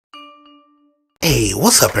Hey,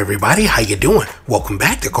 what's up everybody? How you doing? Welcome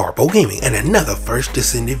back to Karpo Gaming and another first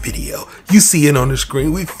Descendant video. You see it on the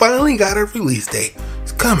screen, we finally got a release date.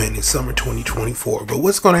 It's coming in summer 2024, but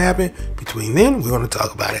what's going to happen between then, we're going to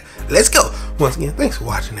talk about it. Let's go! Once again, thanks for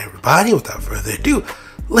watching everybody. Without further ado,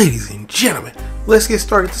 ladies and gentlemen, let's get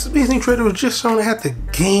started. This amazing trailer was just shown at the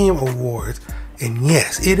Game Awards, and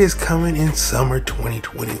yes, it is coming in summer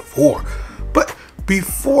 2024. But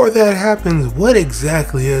before that happens, what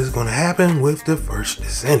exactly is going to happen with the first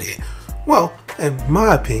Descendant? Well, in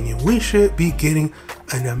my opinion, we should be getting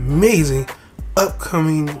an amazing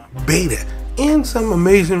upcoming beta and some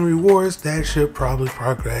amazing rewards that should probably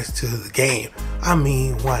progress to the game. I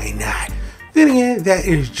mean, why not? Then again, that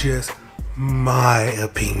is just my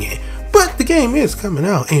opinion. But the game is coming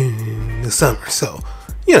out in the summer, so,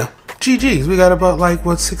 you know, GG's. We got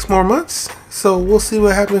about 6 more months? So we'll see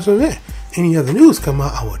what happens from there. Any other news come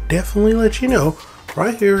out, I will definitely let you know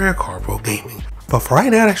right here at Karpo Gaming. But for right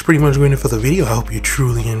now, that's pretty much going for the video. I hope you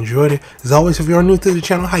truly enjoyed it. As always, if you're new to the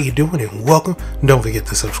channel, how you doing and welcome. Don't forget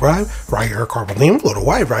to subscribe right here at Karpo Gaming. Upload a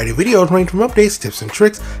wide variety of videos range from updates, tips and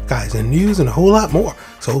tricks, guides and news, and a whole lot more.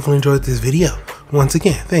 So hopefully you enjoyed this video. Once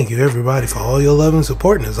again, thank you everybody for all your love and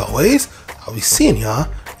support. And as always, I'll be seeing y'all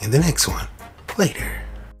in the next one. Later.